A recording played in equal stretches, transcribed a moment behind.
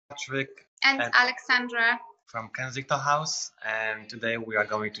Patrick and Alexandra from Kensington House, and today we are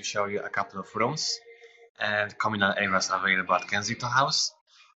going to show you a couple of rooms and communal areas available at Kensington House.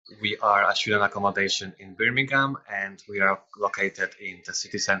 We are a student accommodation in Birmingham, and we are located in the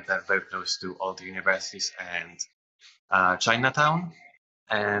city centre, very close to all the universities and Chinatown.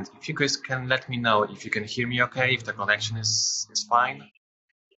 And if you guys can let me know if you can hear me okay, if the connection is fine.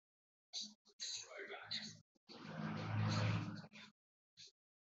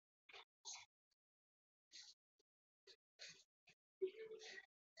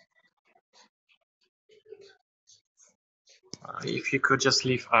 If you could just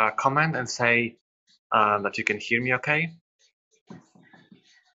leave a comment and say that you can hear me okay.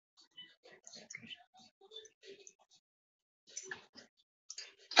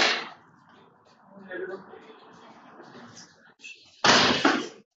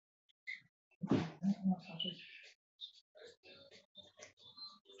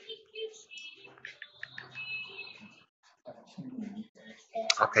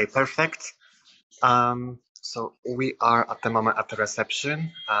 Okay, perfect. So we are at the moment at the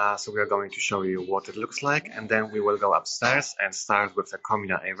reception, so we are going to show you what it looks like, and then we will go upstairs and start with the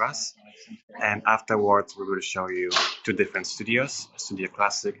communal areas, and afterwards we will show you two different studios, Studio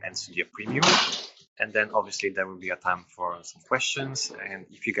Classic and Studio Premium, and then obviously there will be a time for some questions, and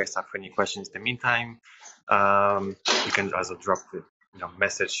if you guys have any questions in the meantime, you can also drop the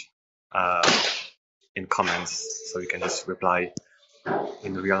message in comments, so you can just reply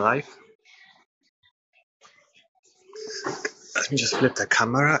in real life. Let me just flip the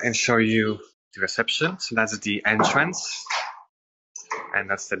camera and show you the reception. So that's the entrance, and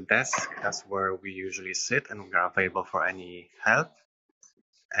that's the desk. That's where we usually sit, and we are available for any help.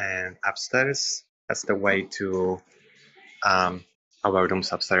 And upstairs, that's the way to our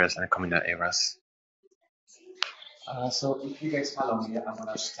rooms upstairs and communal areas. So if you guys follow me, I'm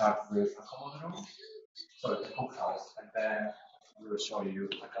gonna start with a common room, so the cookhouse, and then we will show you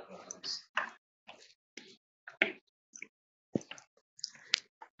a couple of rooms.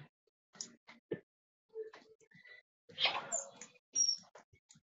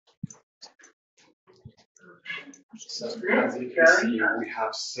 So as you can see, we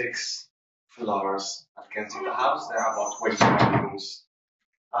have 6 floors at Kensington House. There are about 25 rooms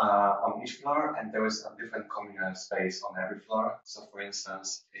on each floor, and there is a different communal space on every floor. So for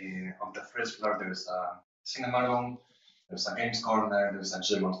instance, on the first floor there is a cinema room, there's a games corner, there's a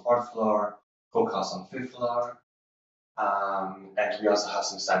gym on 4th floor, cookhouse on 5th floor, and we also have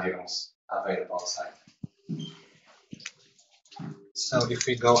some study rooms available on site. So if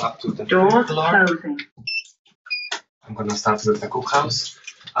we go up to the 5th floor, I'm going to start with the cookhouse.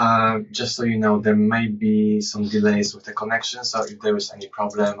 Just so you know, there may be some delays with the connection, so if there is any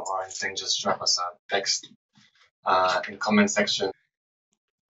problem or anything, just drop us a text in comment section.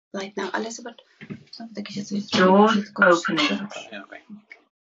 right now, ale zobacz, Door opening.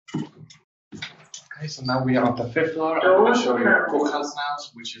 Okay, so now we are on the 5th floor. I'm going to show you our cookhouse now,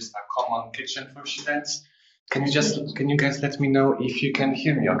 which is a common kitchen for students. Can you guys let me know if you can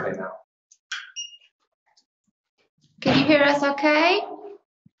hear me okay now? Can you hear us okay?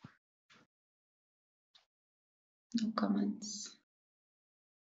 No comments.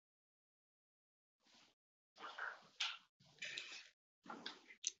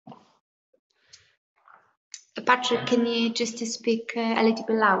 Patrick, can you just speak a little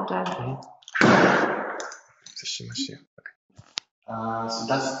bit louder? So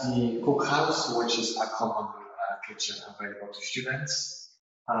that's the cookhouse, which is a common kitchen available to students.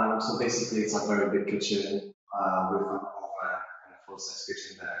 So basically, it's a very big kitchen with an oven and a full-size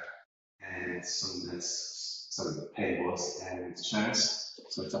kitchen there, and some tables and chairs.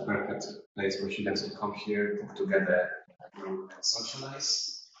 So it's a perfect place for students to come here, cook together, and socialize.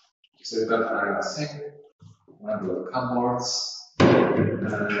 So we've got a sink, a number of cupboards,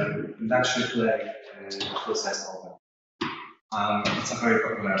 induction plate, and full-size oven. It's a very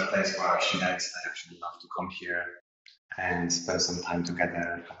popular place for our students. They actually love to come here and spend some time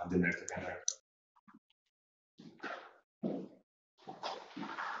together, have a dinner together.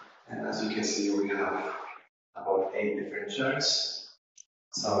 And as you can see, we have about 8 different chairs.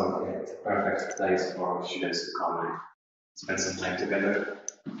 So yeah, it's a perfect place for students to come and spend some time together.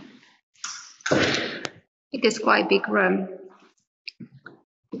 It is quite a big room.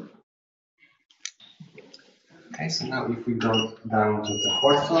 Okay, so now if we go down to the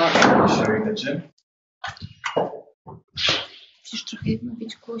 4th floor, I will show you the gym. Musisz trochę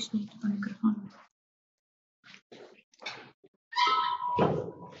mówić głośniej do mikrofonu.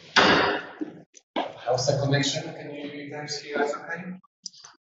 How's the connection? Can you guys hear us okay?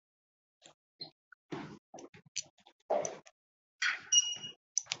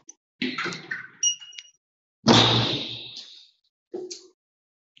 So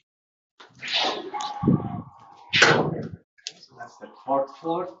that's the fourth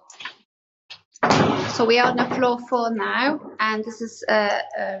floor. So we are on the floor 4 now, and this is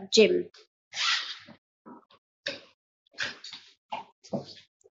a gym.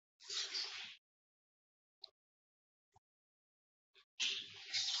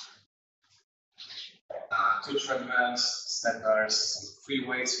 Two treadmills, steppers, some free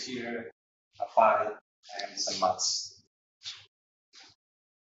weights here, a pile, and some mats.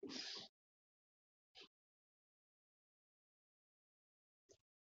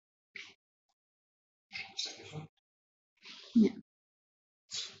 Yeah.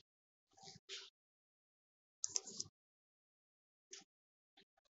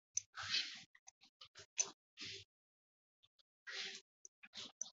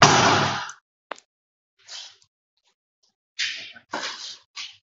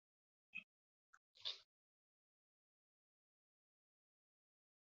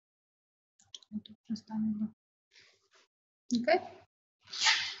 Okay.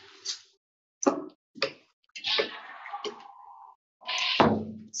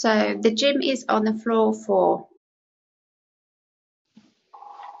 So the gym is on the floor 4.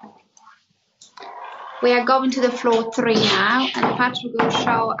 We are going to the floor 3 now, and Patrick will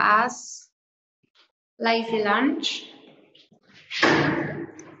show us lazy lunch.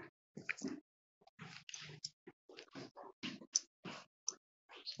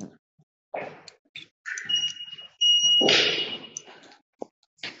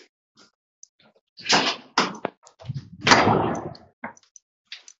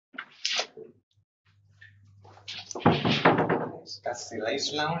 So that's the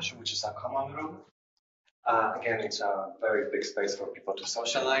lazy lounge, which is a common room. Again, it's a very big space for people to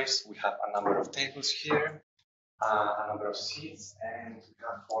socialize. We have a number of tables here, a number of seats, and we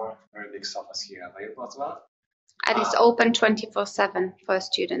have 4 very big sofas here available as well. And it's open 24/7 for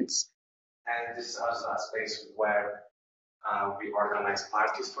students. And this is also a space where we organize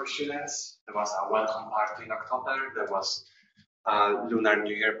parties for students. There was a welcome party in October. There was a Lunar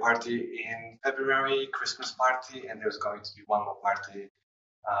New Year party in February, Christmas party, and there's going to be one more party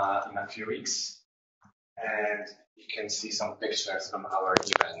in a few weeks. And you can see some pictures from our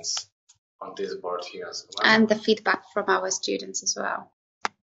events on this board here as well. And the feedback from our students as well.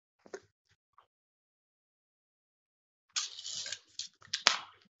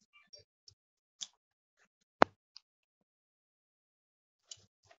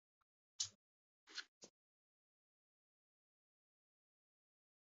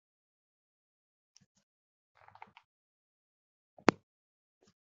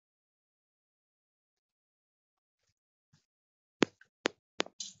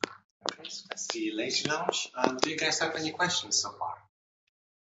 Okay, so that's the lazy lounge. Do you guys have any questions so far?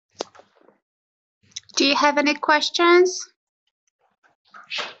 Do you have any questions?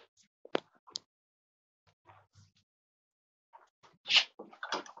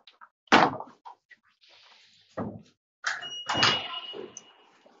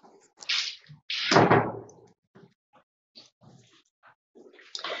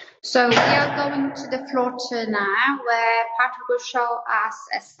 So we are going to the floor 2 now, where Patrick will show us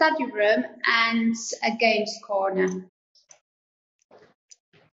a study room and a games corner.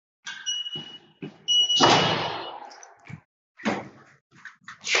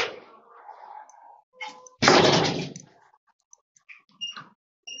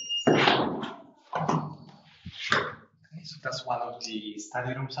 Okay, so that's one of the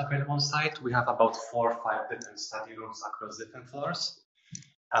study rooms available on site. We have about 4 or 5 different study rooms across different floors.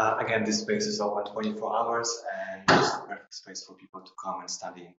 Again, this space is open 24 hours, and it's a perfect space for people to come and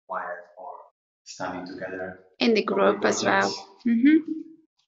study in quiet or study together. In the group as well.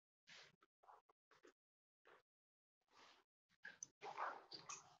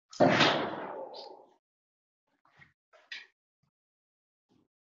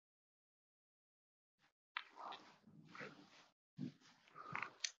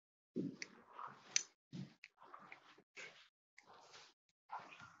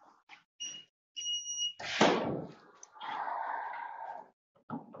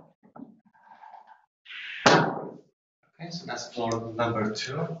 Okay, so that's floor number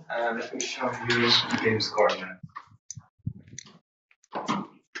 2. Let me show you the games corner.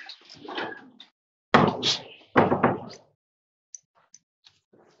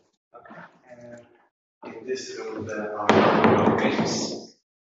 Okay, and in this room there are a number of games.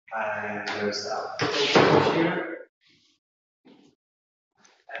 And there's a football table here.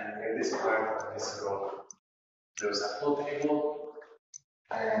 And in this part of this room, there's a pool table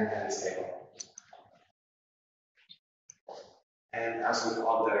and a tennis table. And as with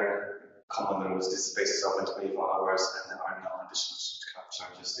other common rooms, this space is open 24 hours and there are no additional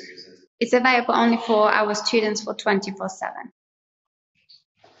charges to use it. It's available only for our students for 24/7.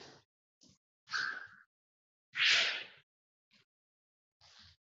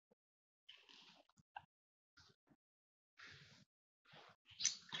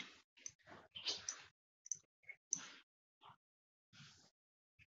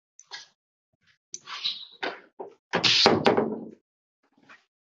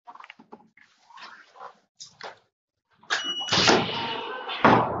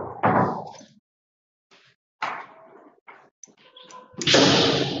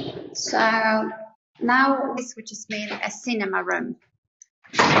 So now this which is mean a cinema room.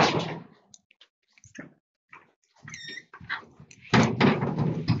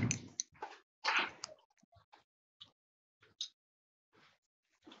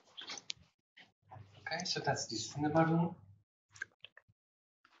 Okay, so that's the cinema room.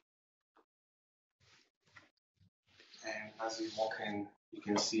 And as you walk in, you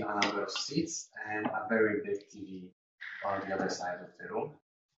can see a number of seats and a very big TV on the other side of the room.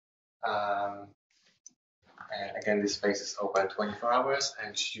 And again, this space is open 24 hours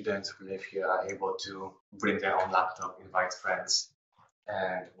and students who live here are able to bring their own laptop, invite friends,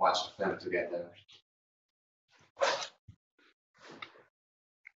 and watch a film together.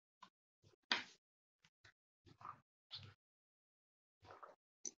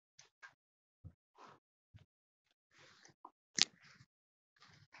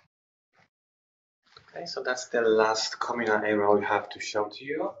 Okay, so that's the last communal area we have to show to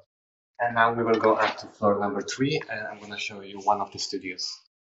you. And now we will go up to floor number 3 and I'm going to show you one of the studios.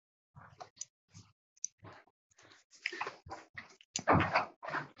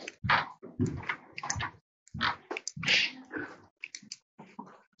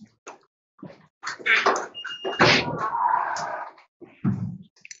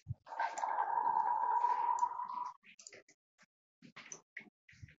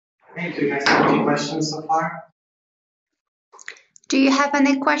 Okay, do you guys have any questions so far? Do you have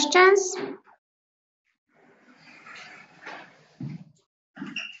any questions?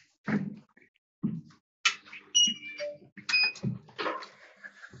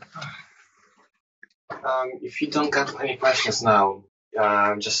 If you don't have any questions now,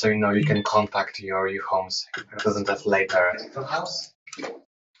 just so you know, you can contact your uhomes representative later at Kensington House.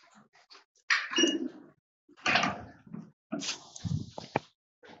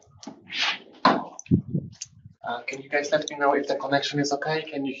 Can you guys let me know if the connection is okay?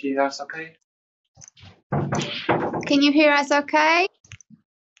 Can you hear us okay? Can you hear us okay?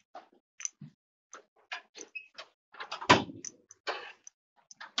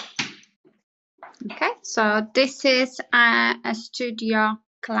 Okay, so this is a Studio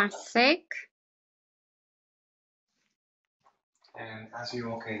Classic. And as you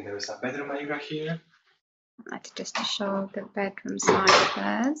walk in, there is a bedroom area here. Let's just show the bedroom side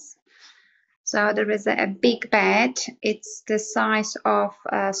first. So there is a big bed. It's the size of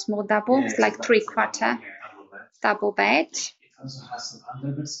a small double. It's like 3/4 double bed. It also has some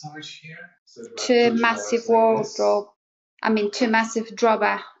underbed storage here. So Two massive wardrobe. Two massive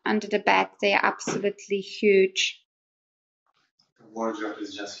drawer under the bed. They are absolutely huge. The wardrobe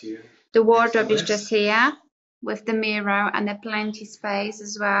is just here. The wardrobe is just here with the mirror and a plenty space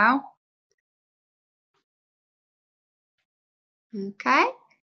as well. Okay,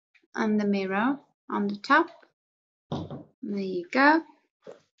 and the mirror on the top. There you go.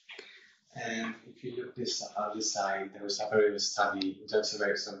 And if you look this side, there is a very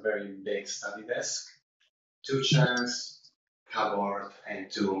big study desk, 2 chairs, cupboard, and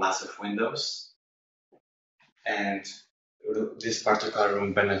 2 massive windows. And this particular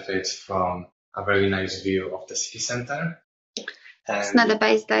room benefits from a very nice view of the city center. It's not the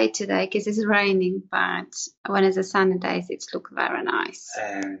best day today because it's raining, but when it's a sunny day, it looks very nice.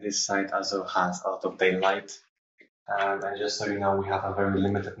 And this side also has a lot of daylight. And just so you know, we have a very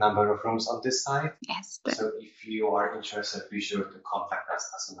limited number of rooms on this side. Yes. So if you are interested, be sure to contact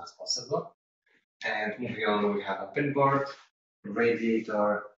us as soon as possible. And moving on, we have a pinboard,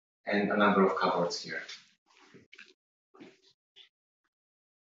 radiator, and a number of cupboards here.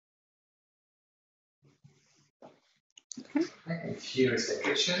 And here is the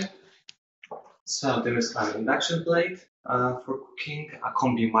kitchen. So there is an induction plate for cooking, a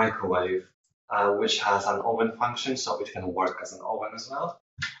combi microwave, which has an oven function, so it can work as an oven as well.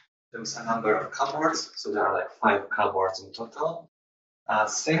 There's a number of cupboards, so there are like 5 cupboards in total. A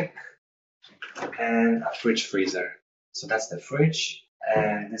sink and a fridge freezer. So that's the fridge,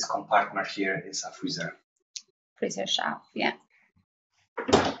 and this compartment here is a freezer. Freezer shelf, yeah.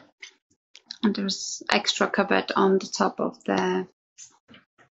 And there's extra cupboard on the top of the,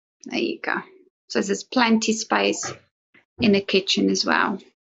 there you go. So there's plenty space in the kitchen as well.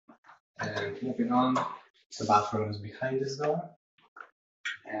 And moving on, the bathroom is behind this door.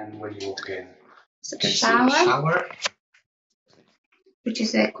 And when you walk in, So you can see shower, the shower. which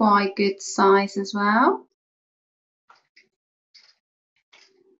is a quite good size as well.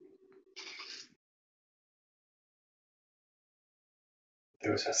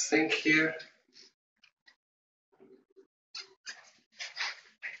 There's a sink here.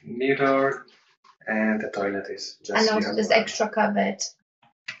 Mirror. And the toilet is just And here also as there's well. extra cupboard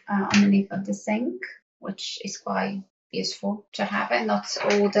underneath of the sink, which is quite useful to have it. Not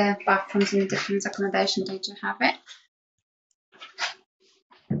all the bathrooms in different accommodation they do have it.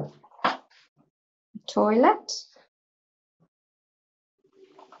 Toilet.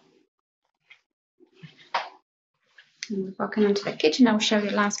 And we're walking into the kitchen. I'll show you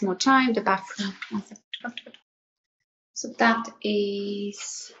last more time the bathroom. So that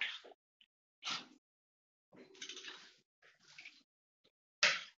is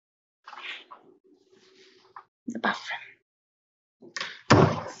the bathroom.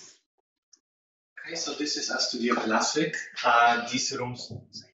 Okay, so this is a Studio Classic. These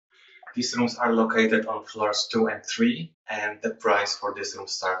rooms are located on floors 2 and 3, and the price for this room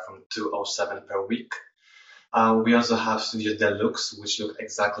starts from $207 per week. We also have Studio Deluxe, which look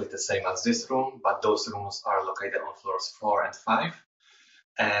exactly the same as this room, but those rooms are located on floors 4 and 5.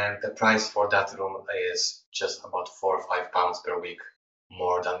 And the price for that room is just about £4 or £5 per week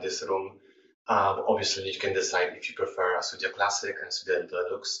more than this room. Obviously, you can decide if you prefer a Studio Classic and Studio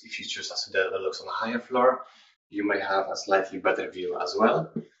Deluxe. If you choose a Studio Deluxe on a higher floor, you may have a slightly better view as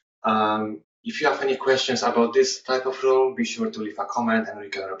well. If you have any questions about this type of room, be sure to leave a comment and we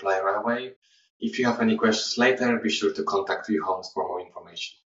can reply right away. If you have any questions later, be sure to contact uhomes for more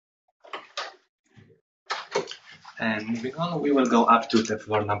information. And moving on, we will go up to the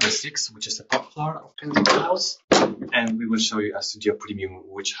floor number 6, which is the top floor of Kensington House. And we will show you a Studio Premium,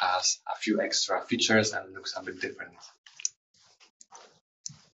 which has a few extra features and looks a bit different.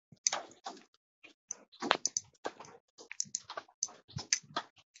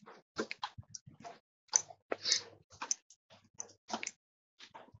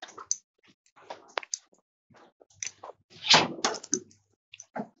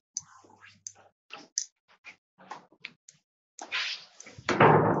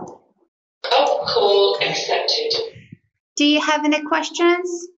 Call accepted. Do you have any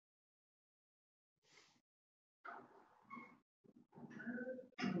questions?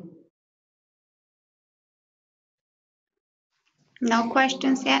 No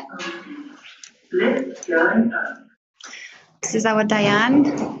questions yet? This is our Diane,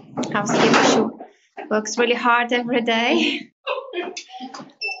 housekeeper. She works really hard every day.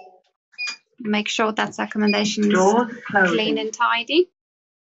 Make sure that accommodation is clean and tidy.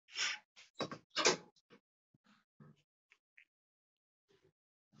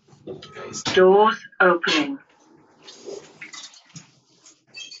 Doors opening.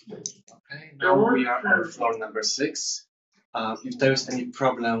 Okay, now we are on floor number 6. If there is any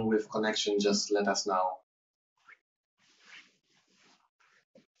problem with connection, just let us know.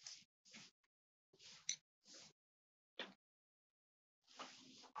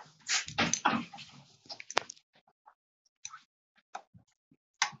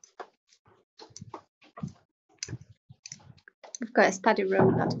 We've got a study room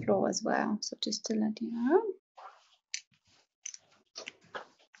on that floor as well, so just to let you know.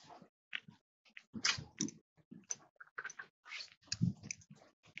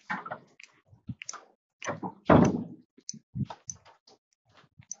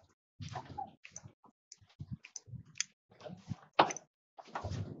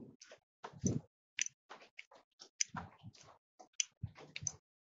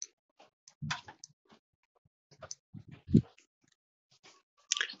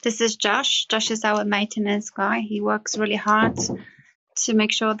 This is Josh. Josh is our maintenance guy. He works really hard to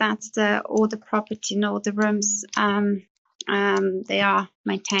make sure that all the property and all the rooms they are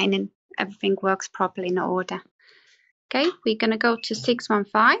maintaining, everything works properly in order. Okay, we're gonna go to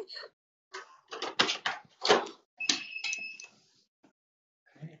 615.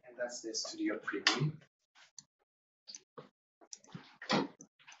 Okay, and that's the Studio Premium.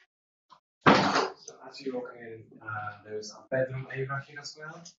 So as you walk in, there's a bedroom area here as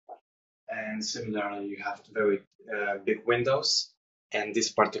well. And similarly, you have very big windows. And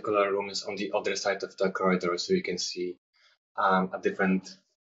this particular room is on the other side of the corridor, so you can see a different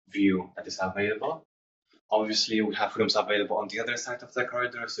view that is available. Obviously, we have rooms available on the other side of the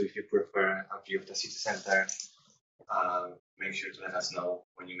corridor, so if you prefer a view of the city center, make sure to let us know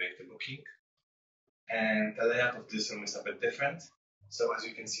when you make the booking. And the layout of this room is a bit different. So as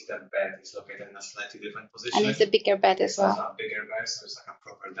you can see, that bed is located in a slightly different position. And it's a bigger bed as well. It's a bigger bed, so it's like a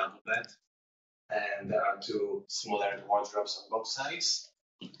proper double bed. And there are two smaller wardrobes on both sides.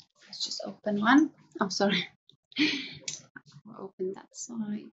 Let's just open one. Oh, sorry. We'll open that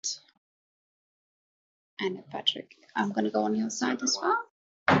side. And Patrick, I'm going to go on your side as well.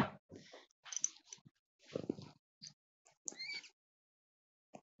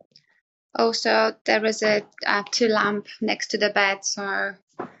 Also, there is a two lamp next to the bed, so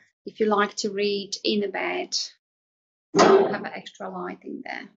if you like to read in the bed, you have an extra lighting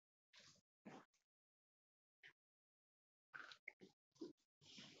there.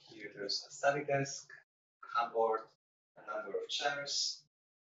 Here there's a study desk, cupboard, a number of chairs,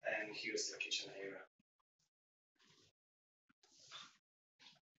 and here's the kitchen area.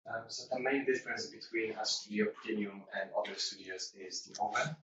 So the main difference between a studio premium and other studios is the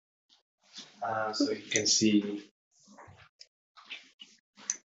oven. So you can see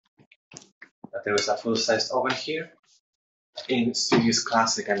that there is a full-sized oven here. In Studios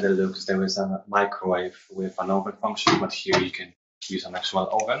Classic and Deluxe, there is a microwave with an oven function, but here you can use an actual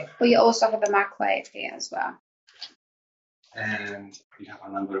oven. Well, you also have a microwave here as well. And you have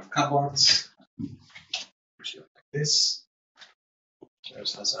a number of cupboards, which look like this.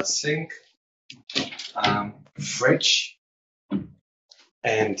 There's also a sink, fridge,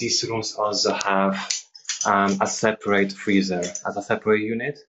 and these rooms also have a separate freezer as a separate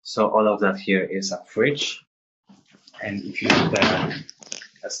unit. So all of that here is a fridge, and if you look there,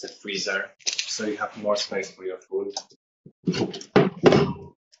 that's the freezer. So you have more space for your food.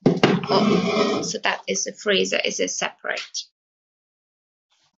 Oh, so that is the freezer, is it separate?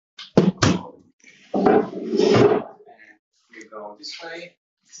 And you go this way,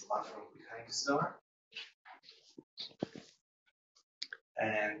 it's the bathroom behind this door.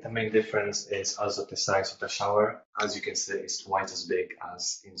 And the main difference is also the size of the shower. As you can see, it's twice as big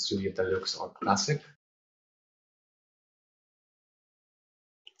as in Studio Deluxe or Classic.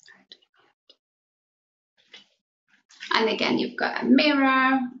 And again, you've got a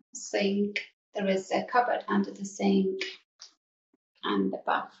mirror, sink, there is a cupboard under the sink, and the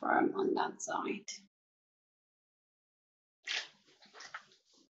bathroom on that side.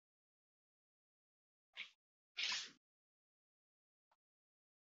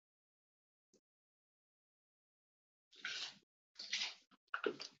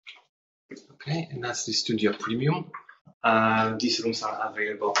 Okay, and that's the Studio Premium. These rooms are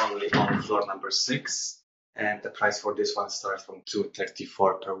available only on floor number 6, and the price for this one starts from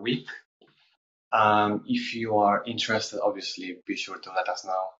 $234 per week. If you are interested, obviously, be sure to let us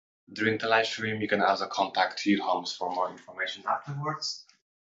know during the live stream. You can also contact uhomes for more information afterwards.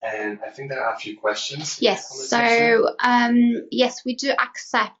 And I think there are a few questions. Yes, so yes, we do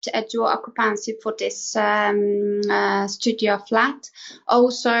accept a dual occupancy for this studio flat.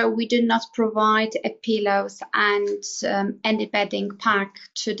 Also, we do not provide pillows and any bedding pack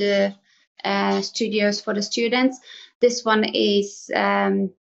to the studios for the students. This one is from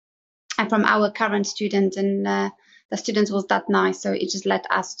our current student, and the student was that nice, so it just let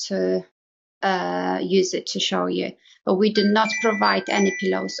us to use it to show you. But we do not provide any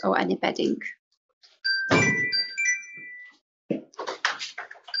pillows or any bedding.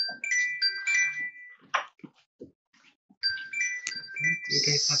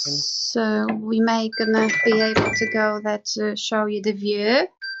 So we may gonna be able to go there to show you the view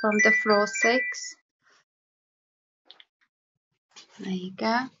from the floor 6. There you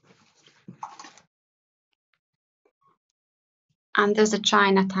go. And there's a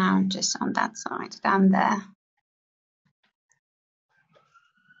Chinatown just on that side, down there.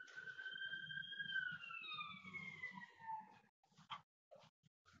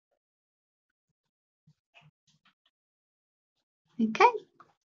 Okay.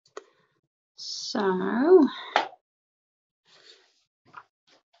 So,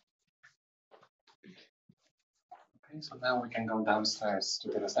 okay, so now we can go downstairs to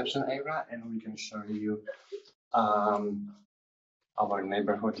the reception area, and we can show you our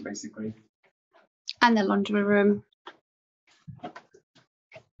neighborhood, basically. and the laundry room.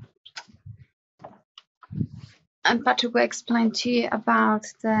 And Patrick will explain to you about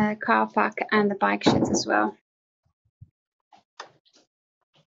the car park and the bike sheds as well.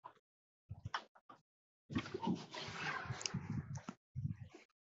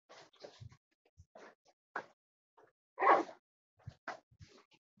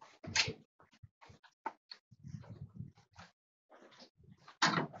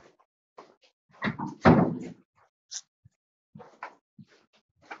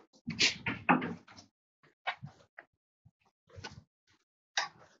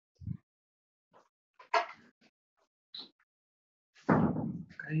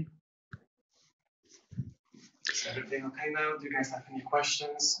 Is everything okay now? Do you guys have any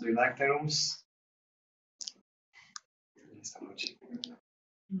questions? Do you like the rooms?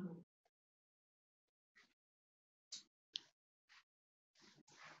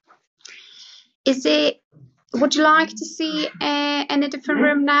 Would you like to see any different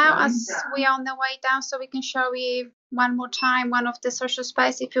room now as we are on the way down, so we can show you one more time one of the social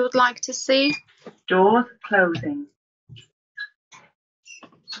space if you would like to see? Doors closing.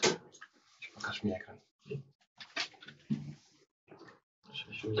 Pokaż mi ekran.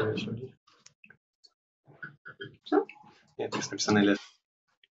 Co? Nie, to jest napisane ile.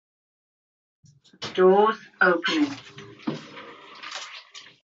 Doors opening.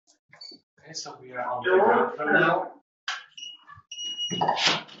 Okay, so we are on the ground floor now.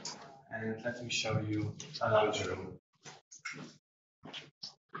 And let me show you a laundry room.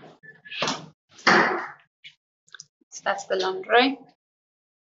 So that's the laundry.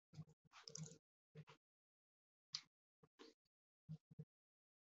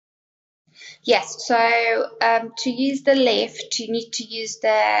 Yes, so to use the lift, you need to use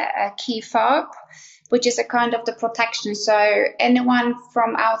the key fob, which is a kind of the protection. So anyone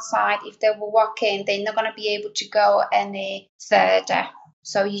from outside, if they will walk in, they're not going to be able to go any further.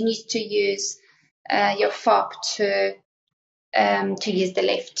 So you need to use your fob to use the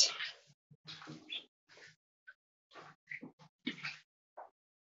lift.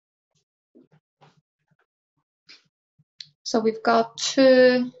 So we've got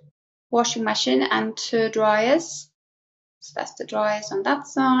 2 washing machine and 2 dryers. So that's the dryers on that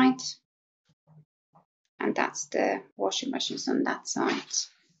side, and that's the washing machines on that side.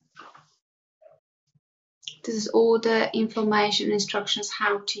 This is all the information, instructions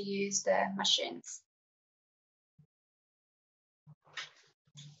how to use the machines.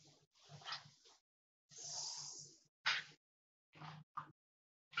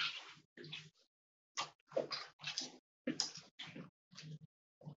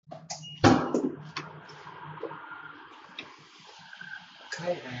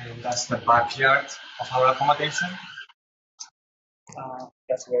 Okay, and that's the backyard of our accommodation.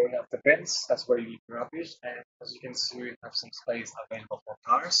 That's where we have the bins, that's where you leave the rubbish, and as you can see, we have some space available for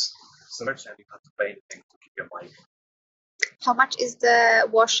cars. So and you have to pay anything to keep your bike. How much is the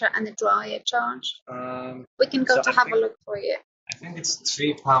washer and the dryer charge? We can go to have a look for you. I think it's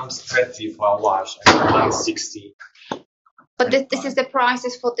 £3.30 for a wash and £1.60. But this is the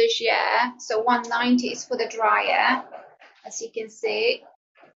prices for this year. So £1.90 is for the dryer, as you can see,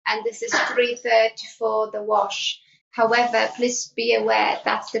 and this is £3.30 for the wash. However, please be aware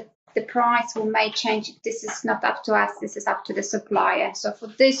that the price may change. This is not up to us. This is up to the supplier. So for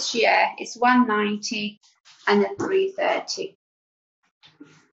this year, it's £1.90 and then £3.30.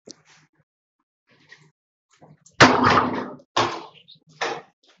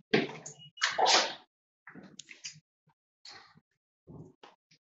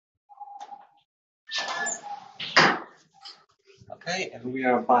 Okay, and we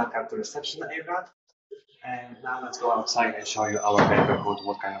are back at the reception area. And now let's go outside and show you our neighborhood,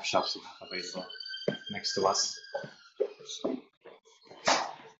 what kind of shops we have available next to us.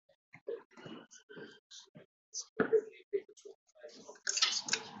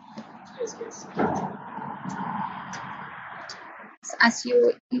 So as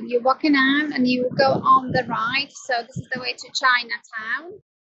you're walking out and you go on the right, so this is the way to Chinatown.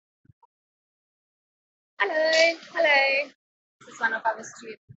 Hello, hello. This is one of our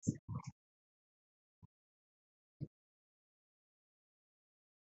streets.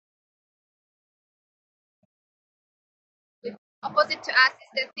 Opposite to us is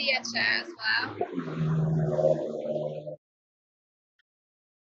the theatre as well.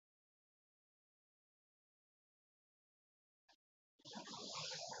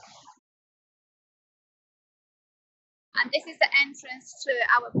 And this is the entrance to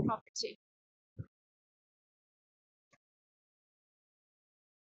our property.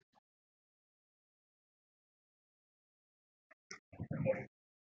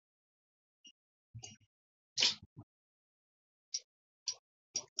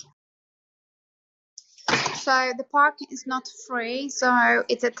 So the parking is not free, so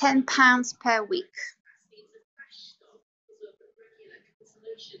it's a £10 per week.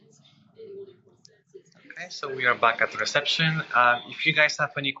 Okay, so we are back at the reception. If you guys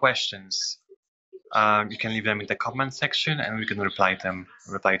have any questions, you can leave them in the comment section and we can reply to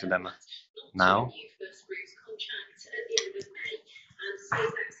them now.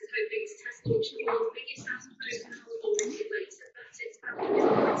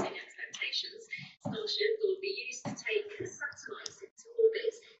 Starship will be used to take satellites into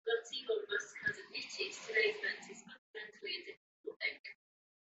orbit, but Elon Musk has admitted today's event is fundamentally a difficult thing.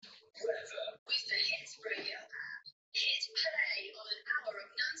 However, with the hit radio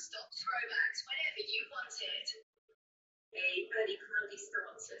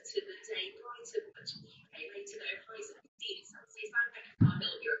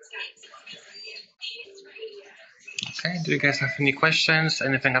Okay, do you guys have any questions?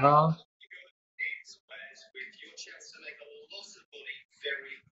 Anything at all?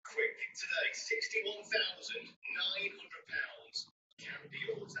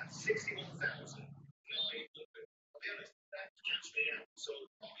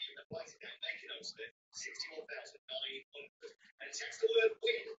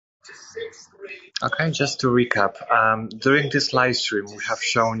 Okay, just to recap, during this live stream, we have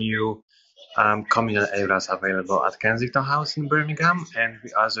shown you communal areas available at Kensington House in Birmingham, and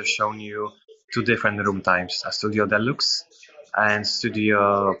we also shown you two different room types, a Studio Deluxe and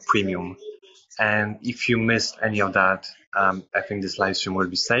Studio Premium. And if you missed any of that, I think this live stream will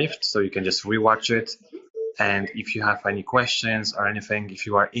be saved, so you can just rewatch it. And if you have any questions or anything, if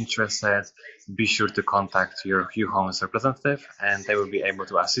you are interested, be sure to contact your uhomes representative, and they will be able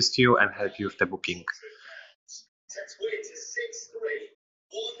to assist you and help you with the booking.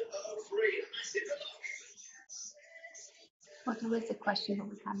 What was the question, but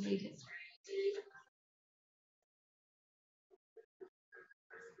we can't read it?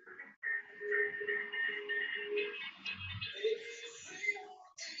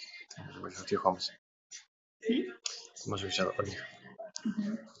 Od uhomes. Może być od nich.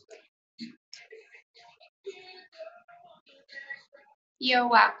 You're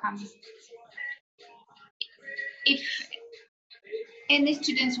welcome. If any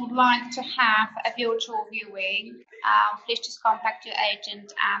students would like to have a virtual viewing, please just contact your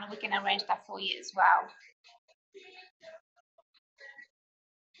agent and we can arrange that for you as well.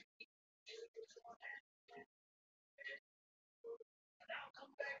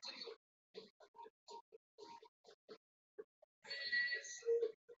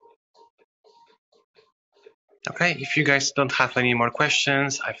 Okay, if you guys don't have any more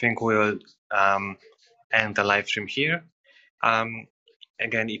questions, I think we'll end the live stream here.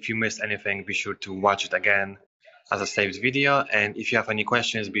 Again, if you missed anything, be sure to watch it again as a saved video. And if you have any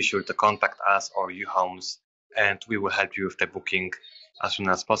questions, be sure to contact us or uhomes, and we will help you with the booking as soon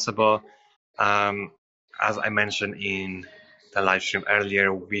as possible. As I mentioned in the live stream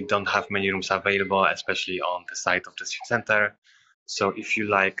earlier, we don't have many rooms available, especially on the site of the city center. So if you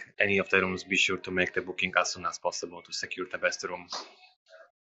like any of the rooms, be sure to make the booking as soon as possible to secure the best room.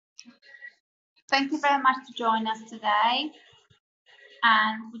 Thank you very much for joining us today.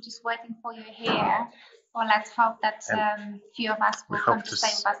 And we're just waiting for you here. Well, let's hope that few of us will come to stay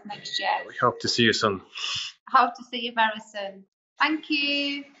with us next year. We hope to see you soon. Hope to see you very soon. Thank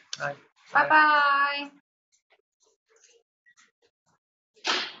you. Bye. Bye-bye.